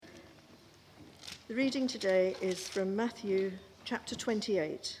The reading today is from Matthew chapter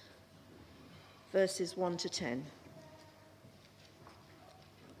 28, verses 1 to 10.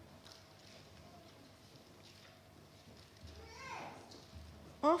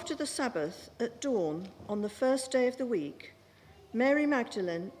 After the Sabbath, at dawn, on the first day of the week, Mary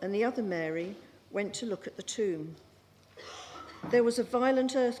Magdalene and the other Mary went to look at the tomb. There was a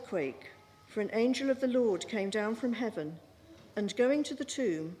violent earthquake, for an angel of the Lord came down from heaven, and going to the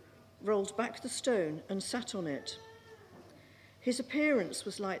tomb, rolled back the stone and sat on it. His appearance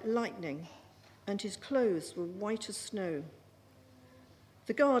was like lightning, and his clothes were white as snow.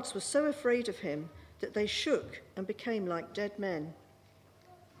 The guards were so afraid of him that they shook and became like dead men.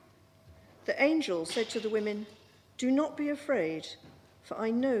 The angel said to the women, "Do not be afraid, for I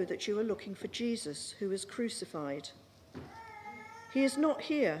know that you are looking for Jesus, who was crucified. He is not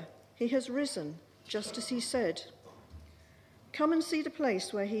here, he has risen, just as he said. Come and see the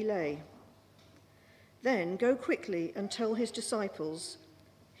place where he lay. Then go quickly and tell his disciples,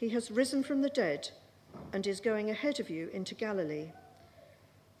 he has risen from the dead and is going ahead of you into Galilee.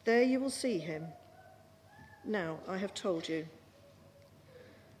 There you will see him. Now I have told you."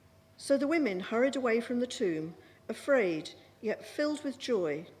 So the women hurried away from the tomb, afraid yet filled with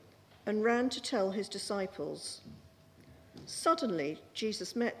joy, and ran to tell his disciples. Suddenly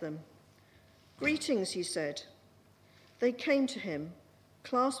Jesus met them. "Greetings," he said. They came to him,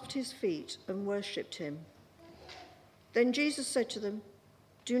 clasped his feet, and worshipped him. Then Jesus said to them,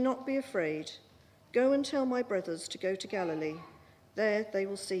 "Do not be afraid. Go and tell my brothers to go to Galilee. There they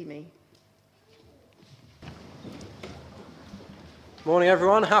will see me." Morning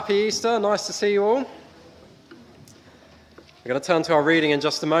everyone, happy Easter, nice to see you all. We're going to turn to our reading in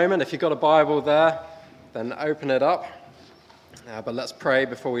just a moment. If you've got a Bible there, then open it up. But let's pray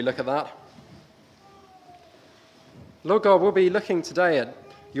before we look at that. Lord God, we'll be looking today at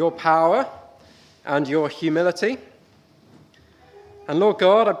your power and your humility. And Lord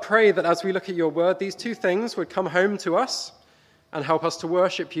God, I pray that as we look at your word, these two things would come home to us and help us to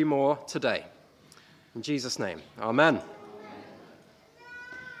worship you more today. In Jesus' name, amen.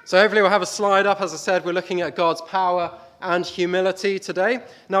 So hopefully we'll have a slide up. As I said, we're looking at God's power and humility today.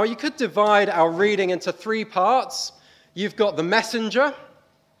 Now, you could divide our reading into three parts. You've got the messenger,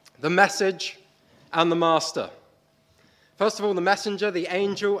 the message, and the master. First of all, the messenger, the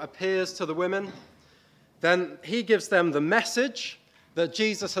angel, appears to the women. Then he gives them the message that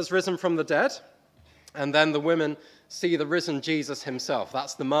Jesus has risen from the dead. And then the women see the risen Jesus himself.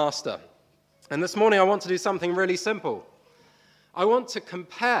 That's the master. And this morning I want to do something really simple. I want to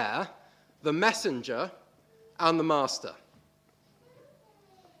compare the messenger and the master.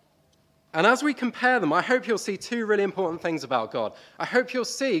 And as we compare them, I hope you'll see two really important things about God. I hope you'll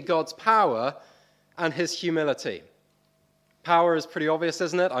see God's power and his humility. Power is pretty obvious,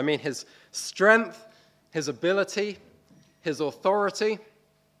 isn't it? I mean, his strength, his ability, his authority.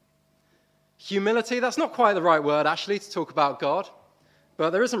 Humility, that's not quite the right word, actually, to talk about God,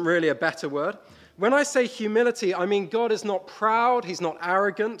 but there isn't really a better word. When I say humility, I mean God is not proud, he's not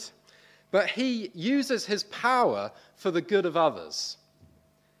arrogant, but he uses his power for the good of others.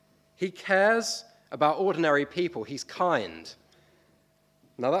 He cares about ordinary people, he's kind.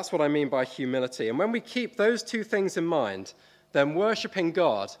 Now that's what I mean by humility. And when we keep those two things in mind, then worshipping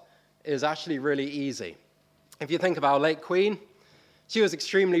God is actually really easy. If you think of our late Queen, she was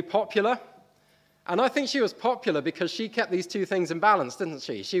extremely popular, and I think she was popular because she kept these two things in balance, didn't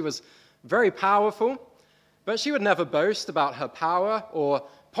she? She was very powerful, but she would never boast about her power or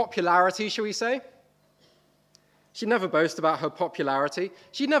popularity, shall we say. She'd never boast about her popularity.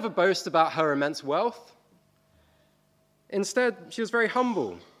 She'd never boast about her immense wealth. Instead, she was very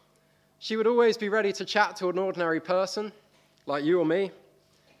humble. She would always be ready to chat to an ordinary person, like you or me.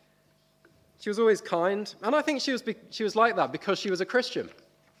 She was always kind, and I think she was like that because she was a Christian.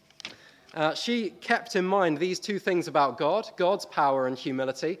 She kept in mind these two things about God, God's power and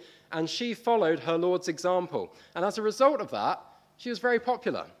humility, and she followed her Lord's example. And as a result of that, she was very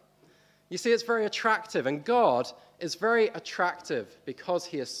popular. You see, it's very attractive, and God is very attractive because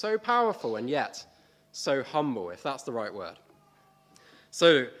he is so powerful and yet so humble, if that's the right word.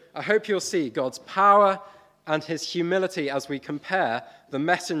 So I hope you'll see God's power and his humility as we compare the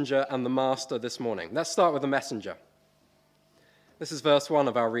messenger and the master this morning. Let's start with the messenger. This is verse 1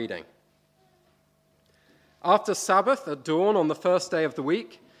 of our reading. After Sabbath at dawn on the first day of the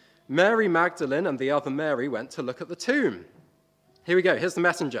week, Mary Magdalene and the other Mary went to look at the tomb. Here we go, here's the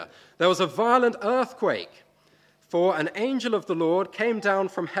messenger. There was a violent earthquake, for an angel of the Lord came down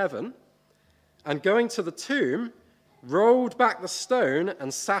from heaven and going to the tomb, rolled back the stone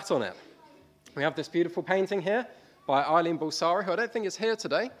and sat on it. We have this beautiful painting here by Eileen Balsari, who I don't think is here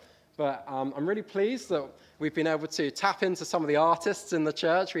today, but I'm really pleased that we've been able to tap into some of the artists in the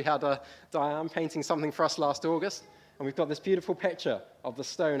church. We had Diane painting something for us last August, and we've got this beautiful picture of the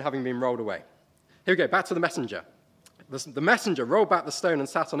stone having been rolled away. Here we go, back to the messenger. The messenger rolled back the stone and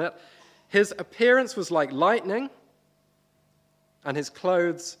sat on it. His appearance was like lightning, and his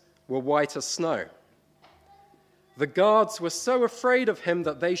clothes were white as snow. The guards were so afraid of him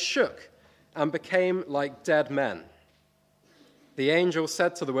that they shook and became like dead men. The angel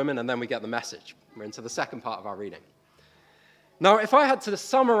said to the women, and then we get the message. We're into the second part of our reading. Now, if I had to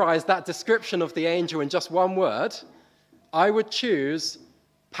summarize that description of the angel in just one word, I would choose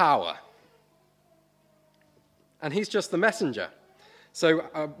power. And he's just the messenger. So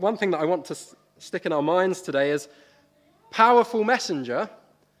one thing that I want to stick in our minds today is powerful messenger,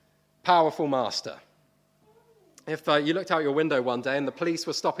 powerful master. If you looked out your window one day and the police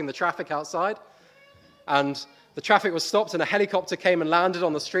were stopping the traffic outside, and the traffic was stopped and a helicopter came and landed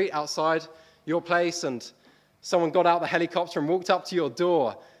on the street outside your place, and someone got out the helicopter and walked up to your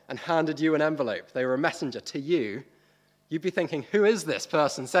door and handed you an envelope, they were a messenger to you, you'd be thinking, who is this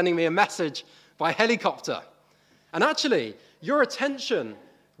person sending me a message by helicopter? And actually, your attention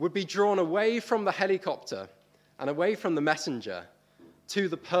would be drawn away from the helicopter and away from the messenger to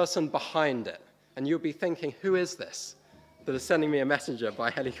the person behind it. And you'll be thinking, who is this that is sending me a messenger by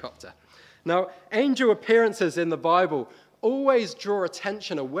helicopter? Now, angel appearances in the Bible always draw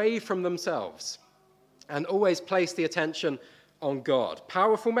attention away from themselves and always place the attention on God.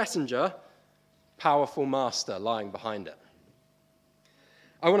 Powerful messenger, powerful master lying behind it.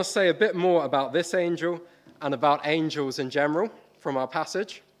 I want to say a bit more about this angel and about angels in general from our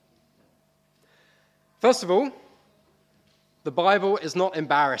passage. First of all, the Bible is not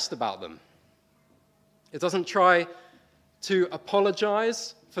embarrassed about them. It doesn't try to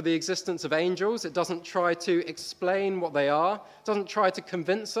apologize for the existence of angels. It doesn't try to explain what they are. It doesn't try to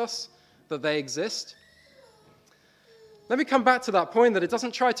convince us that they exist. Let me come back to that point that it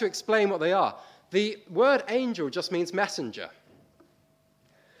doesn't try to explain what they are. The word angel just means messenger.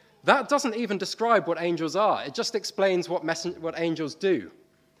 That doesn't even describe what angels are. It just explains what angels do.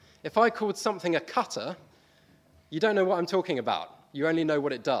 If I called something a cutter, you don't know what I'm talking about. You only know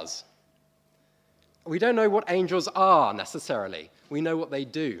what it does. We don't know what angels are necessarily. We know what they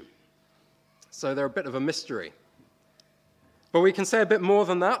do. So they're a bit of a mystery. But we can say a bit more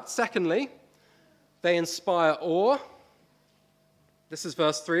than that. Secondly, they inspire awe. This is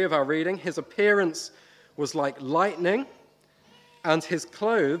verse 3 of our reading. His appearance was like lightning, and his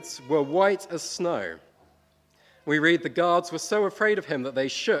clothes were white as snow. We read, the guards were so afraid of him that they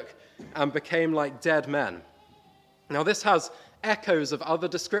shook and became like dead men. Now, this has echoes of other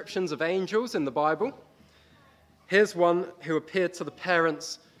descriptions of angels in the Bible. Here's one who appeared to the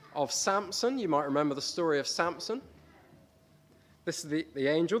parents of Samson. You might remember the story of Samson. This is the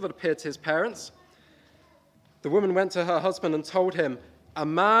angel that appeared to his parents. The woman went to her husband and told him, a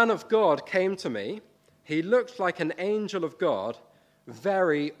man of God came to me. He looked like an angel of God,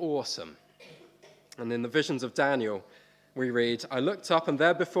 very awesome. And in the visions of Daniel, we read, I looked up and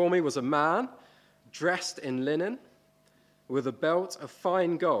there before me was a man dressed in linen with a belt of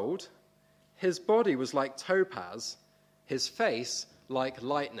fine gold. His body was like topaz, his face like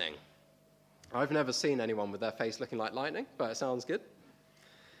lightning. I've never seen anyone with their face looking like lightning, but it sounds good.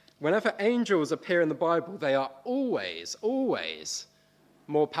 Whenever angels appear in the Bible, they are always, always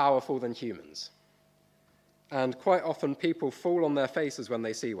more powerful than humans. And quite often people fall on their faces when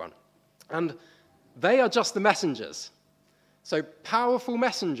they see one. And they are just the messengers. So powerful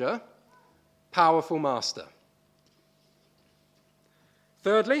messenger, powerful master.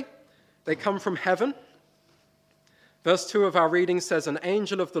 Thirdly, they come from heaven. Verse 2 of our reading says, an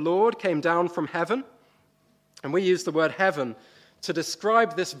angel of the Lord came down from heaven. And we use the word heaven to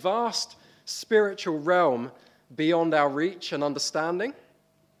describe this vast spiritual realm beyond our reach and understanding.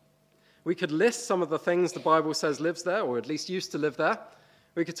 We could list some of the things the Bible says lives there, or at least used to live there.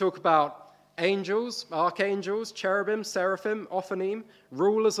 We could talk about angels, archangels, cherubim, seraphim, ophanim,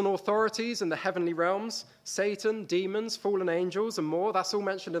 rulers and authorities in the heavenly realms, Satan, demons, fallen angels, and more. That's all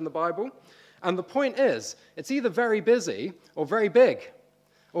mentioned in the Bible. And the point is, it's either very busy or very big,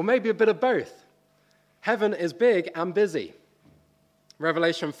 or maybe a bit of both. Heaven is big and busy.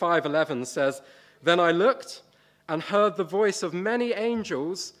 Revelation 5:11 says, then I looked and heard the voice of many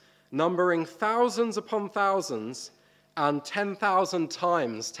angels, numbering thousands upon thousands and 10,000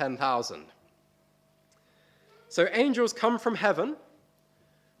 times 10,000. So angels come from heaven.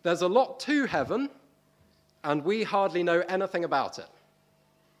 There's a lot to heaven, and we hardly know anything about it.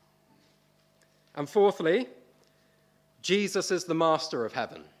 And fourthly, Jesus is the master of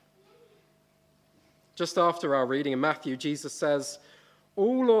heaven. Just after our reading in Matthew, Jesus says,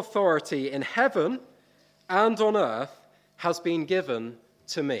 all authority in heaven and on earth has been given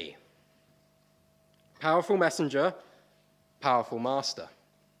to me. Powerful messenger, powerful master.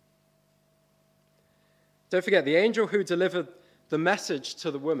 Don't forget, the angel who delivered the message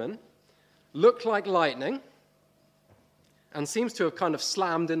to the woman looked like lightning and seems to have kind of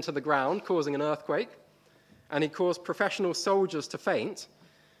slammed into the ground, causing an earthquake, and he caused professional soldiers to faint,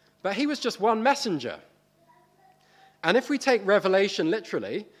 but he was just one messenger. And if we take Revelation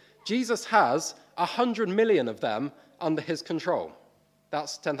literally, Jesus has 100 million of them under his control.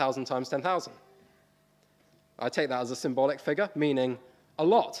 That's 10,000 times 10,000. I take that as a symbolic figure, meaning a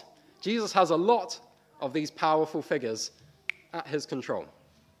lot. Jesus has a lot of these powerful figures at his control.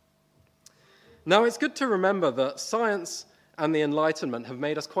 Now, it's good to remember that science and the Enlightenment have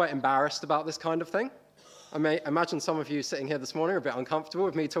made us quite embarrassed about this kind of thing. I may imagine some of you sitting here this morning are a bit uncomfortable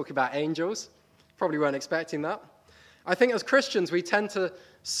with me talking about angels. Probably weren't expecting that. I think as Christians, we tend to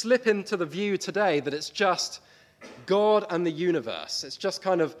slip into the view today that it's just God and the universe. It's just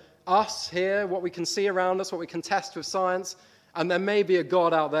kind of us here, what we can see around us, what we can test with science, and there may be a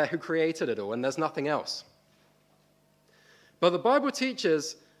God out there who created it all, and there's nothing else. But the Bible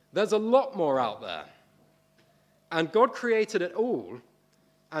teaches there's a lot more out there. And God created it all,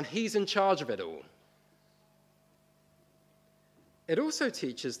 and he's in charge of it all. It also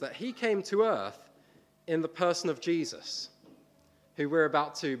teaches that he came to earth in the person of Jesus, who we're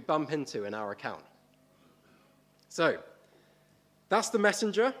about to bump into in our account. So, that's the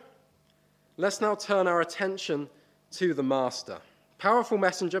messenger. Let's now turn our attention to the master. Powerful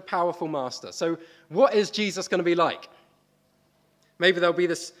messenger, powerful master. So, what is Jesus going to be like? Maybe there'll be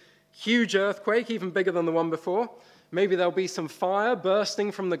this huge earthquake, even bigger than the one before. Maybe there'll be some fire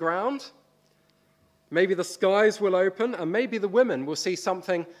bursting from the ground. Maybe the skies will open, and maybe the women will see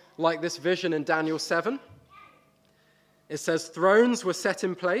something like this vision in Daniel 7. It says, "Thrones were set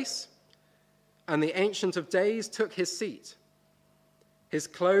in place, and the Ancient of Days took his seat. His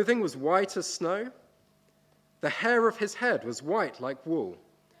clothing was white as snow. The hair of his head was white like wool.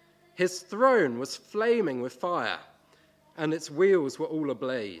 His throne was flaming with fire, and its wheels were all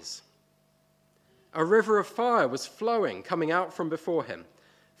ablaze. A river of fire was flowing, coming out from before him.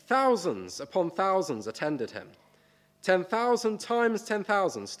 Thousands upon thousands attended him. 10,000 times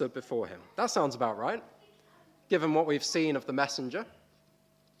 10,000 stood before him." That sounds about right, given what we've seen of the messenger.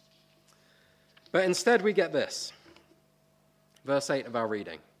 But instead we get this. Verse 8 of our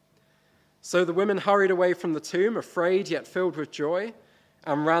reading. "So the women hurried away from the tomb, afraid yet filled with joy,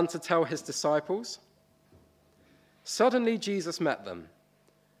 and ran to tell his disciples. Suddenly Jesus met them.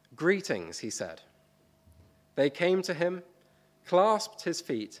 'Greetings,' he said. They came to him, clasped his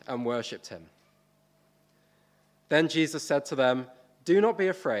feet, and worshipped him. Then Jesus said to them, 'Do not be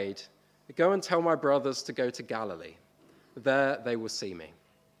afraid. Go and tell my brothers to go to Galilee. There they will see me.'"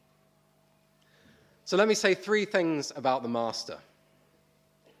 So let me say three things about the master.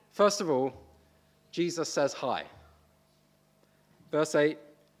 First of all, Jesus says hi. Verse 8,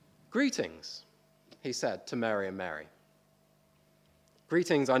 "Greetings," he said to Mary and Mary.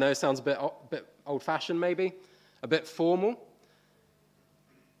 Greetings, I know, sounds a bit old-fashioned maybe, a bit formal.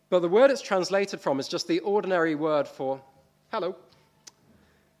 But the word it's translated from is just the ordinary word for hello.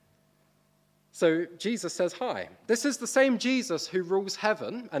 So Jesus says hi. This is the same Jesus who rules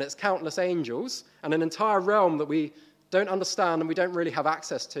heaven and its countless angels and an entire realm that we don't understand and we don't really have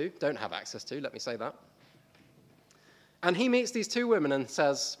access to. Let me say that. And he meets these two women and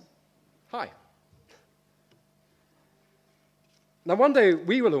says, hi. Now one day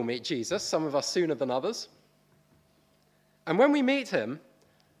we will all meet Jesus, some of us sooner than others. And when we meet him,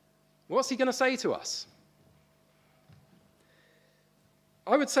 what's he going to say to us?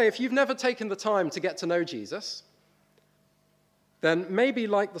 I would say if you've never taken the time to get to know Jesus, then maybe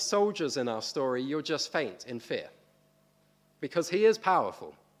like the soldiers in our story, you'll just faint in fear, because he is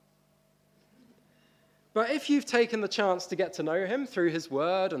powerful. But if you've taken the chance to get to know him through his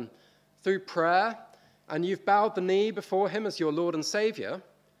word and through prayer, and you've bowed the knee before him as your Lord and Savior,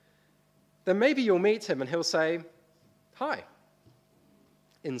 then maybe you'll meet him and he'll say, hi.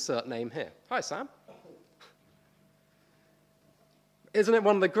 Insert name here. Hi, Sam. Isn't it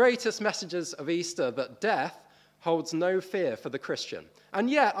one of the greatest messages of Easter that death holds no fear for the Christian? And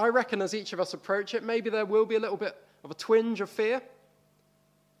yet, I reckon as each of us approach it, maybe there will be a little bit of a twinge of fear.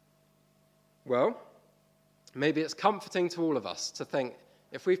 Well, maybe it's comforting to all of us to think,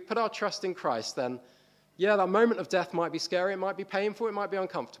 if we've put our trust in Christ, then, yeah, that moment of death might be scary, it might be painful, it might be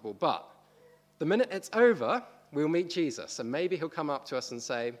uncomfortable, but the minute it's over, we'll meet Jesus, and maybe he'll come up to us and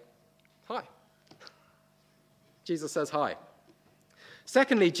say, hi. Jesus says hi.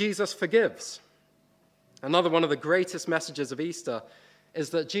 Secondly, Jesus forgives. Another one of the greatest messages of Easter is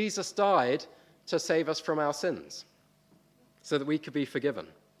that Jesus died to save us from our sins so that we could be forgiven.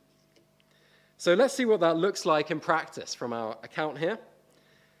 So let's see what that looks like in practice from our account here.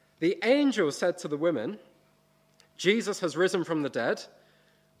 The angel said to the women, "Jesus has risen from the dead.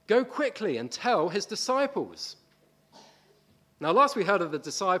 Go quickly and tell his disciples." Now, last we heard of the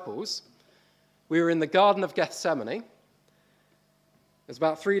disciples, we were in the Garden of Gethsemane. It was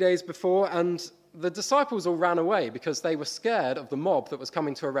about 3 days before, and the disciples all ran away because they were scared of the mob that was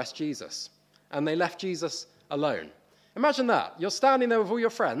coming to arrest Jesus, and they left Jesus alone. Imagine that. You're standing there with all your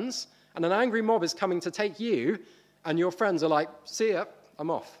friends, and an angry mob is coming to take you, and your friends are like, "See ya, I'm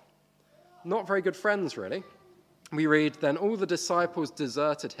off." Not very good friends, really. We read, "Then all the disciples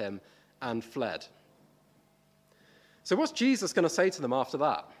deserted him and fled." So what's Jesus going to say to them after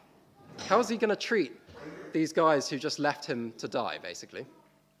that? How is he going to treat these guys who just left him to die, basically?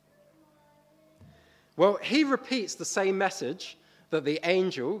 Well, he repeats the same message that the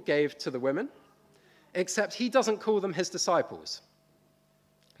angel gave to the women, except he doesn't call them his disciples.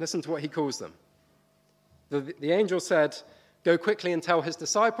 Listen to what he calls them. The angel said, "Go quickly and tell his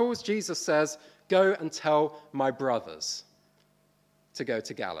disciples." Jesus says, "Go and tell my brothers to go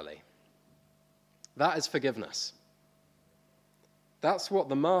to Galilee." That is forgiveness. That's what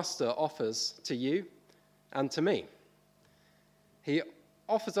the Master offers to you and to me. He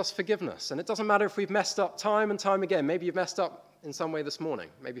offers us forgiveness, and it doesn't matter if we've messed up time and time again. Maybe you've messed up in some way this morning.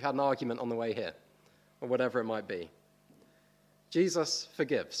 Maybe you had an argument on the way here, or whatever it might be. Jesus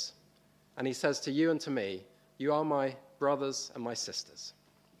forgives, and he says to you and to me, "You are my brothers and my sisters."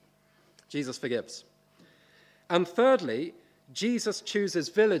 Jesus forgives. And thirdly, Jesus chooses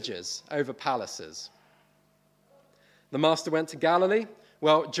villages over palaces. The Master went to Galilee.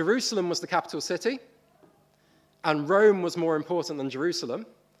 Well, Jerusalem was the capital city, and Rome was more important than Jerusalem.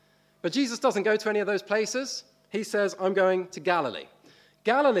 But Jesus doesn't go to any of those places. He says, "I'm going to Galilee."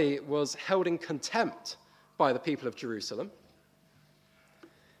 Galilee was held in contempt by the people of Jerusalem.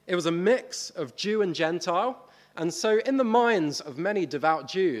 It was a mix of Jew and Gentile, and so in the minds of many devout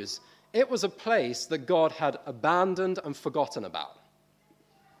Jews, it was a place that God had abandoned and forgotten about.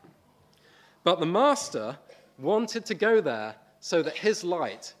 But the Master wanted to go there so that his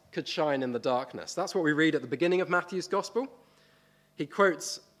light could shine in the darkness. That's what we read at the beginning of Matthew's Gospel. He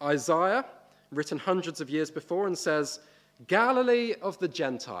quotes Isaiah, written hundreds of years before, and says, "Galilee of the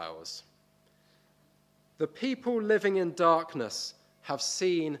Gentiles, the people living in darkness have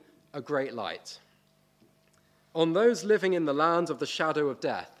seen a great light. On those living in the land of the shadow of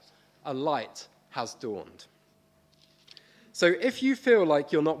death, a light has dawned." So if you feel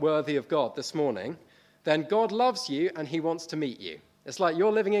like you're not worthy of God this morning, then God loves you and he wants to meet you. It's like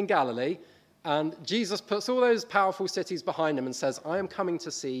you're living in Galilee, and Jesus puts all those powerful cities behind him and says, "I am coming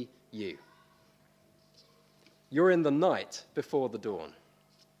to see you." You're in the night before the dawn.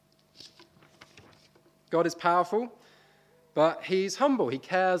 God is powerful, but he's humble. He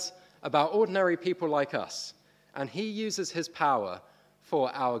cares about ordinary people like us, and he uses his power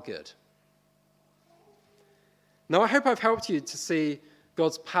for our good. Now, I hope I've helped you to see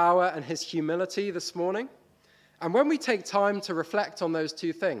God's power and his humility this morning. And when we take time to reflect on those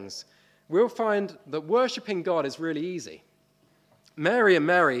two things, we'll find that worshipping God is really easy. Mary and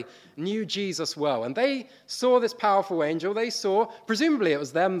Mary knew Jesus well, and they saw this powerful angel. They saw, presumably it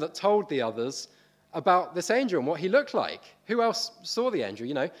was them that told the others about this angel and what he looked like. Who else saw the angel?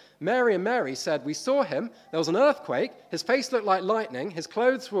 You know, Mary and Mary said, "We saw him. There was an earthquake. His face looked like lightning. His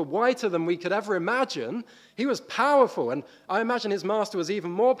clothes were whiter than we could ever imagine. He was powerful, and I imagine his master was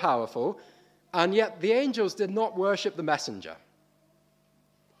even more powerful." And yet the angels did not worship the messenger.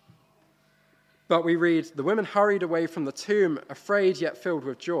 But we read, "The women hurried away from the tomb, afraid yet filled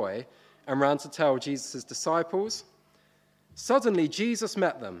with joy, and ran to tell Jesus' disciples. Suddenly Jesus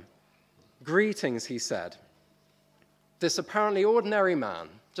met them. 'Greetings,' he said." This apparently ordinary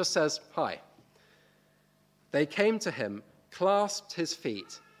man just says, "Hi." They came to him, clasped his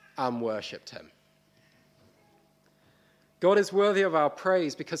feet, and worshipped him. God is worthy of our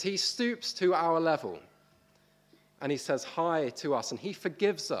praise because he stoops to our level, and he says hi to us, and he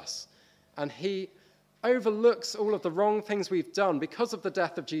forgives us, and he overlooks all of the wrong things we've done because of the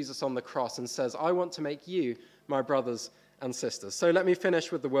death of Jesus on the cross, and says, "I want to make you my brothers and sisters." So let me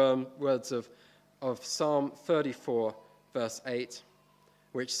finish with the words of Psalm 34, verse 8,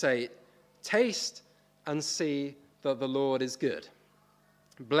 which say, "Taste and see that the Lord is good.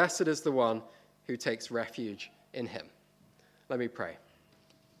 Blessed is the one who takes refuge in him." Let me pray.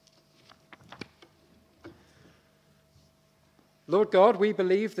 Lord God, we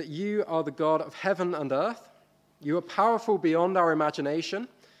believe that you are the God of heaven and earth. You are powerful beyond our imagination.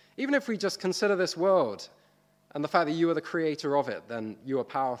 Even if we just consider this world, and the fact that you are the creator of it, then you are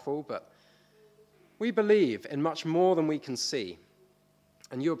powerful. But we believe in much more than we can see,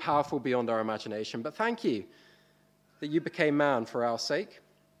 and you are powerful beyond our imagination. But thank you that you became man for our sake.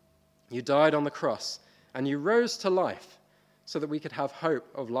 You died on the cross, and you rose to life so that we could have hope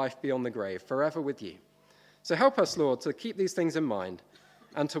of life beyond the grave, forever with you. So help us, Lord, to keep these things in mind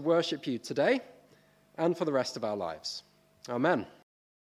and to worship you today and for the rest of our lives. Amen.